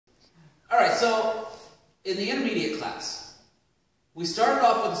Alright, so in the intermediate class, we started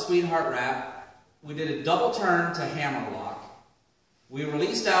off with a sweetheart rap. We did a double turn to hammer lock. We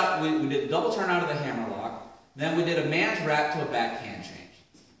released out, we did a double turn out of the hammer lock. Then we did a man's rap to a backhand change.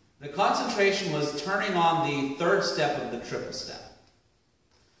 The concentration was turning on the third step of the triple step.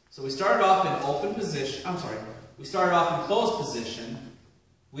 So we started off in open position, we started off in closed position.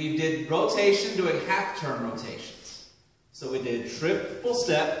 We did rotation doing half turn rotations. So we did triple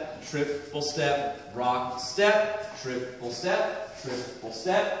step, rock, step, triple step,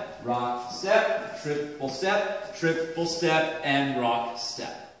 rock, step, triple step, and rock,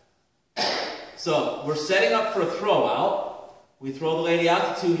 step. So we're setting up for a throw out. We throw the lady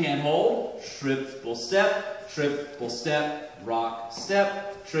out to two-hand hold, triple step, rock,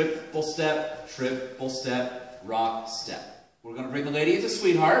 step, triple step, rock, step. We're going to bring the lady into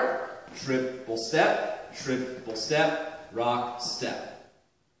sweetheart, triple step, rock, step.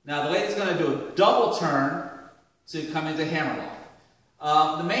 Now the lady's going to do a double turn to come into hammer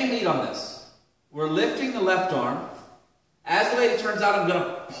lock. The main lead on this, we're lifting the left arm. As the lady turns out, I'm going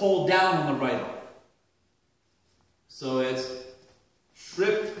to pull down on the right arm. So it's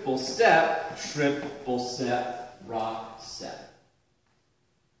triple step, rock, step.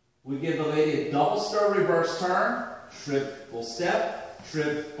 We give the lady a double stir reverse turn, triple step,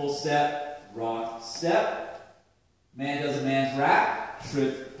 rock, step. Man does a man's rap,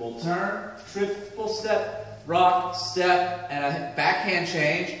 triple turn, triple step, rock, step, and a backhand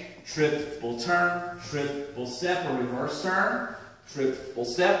change, triple turn, triple step, a reverse turn, triple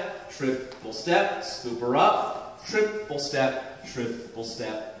step, scoop her up, triple step,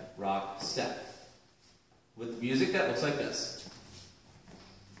 rock, step. With music that looks like this.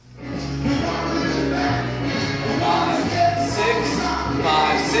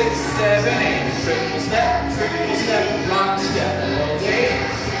 5, 6, 7, 8. Triple step, rock, step, rotate.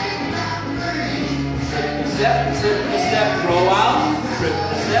 Triple step, throw out.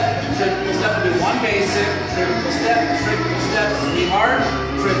 Triple step, we'll do one basic. Triple step, sweetheart.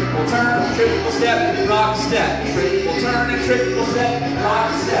 Triple turn, triple step, rock, step. Triple turn and triple step, rock,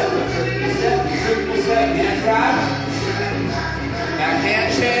 step. Triple step, hand grab. Backhand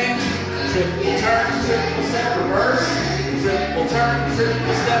change. Triple turn, triple step, reverse. Triple turn,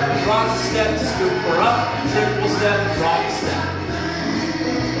 triple step, rock, step, scoop her up, triple step, rock, step.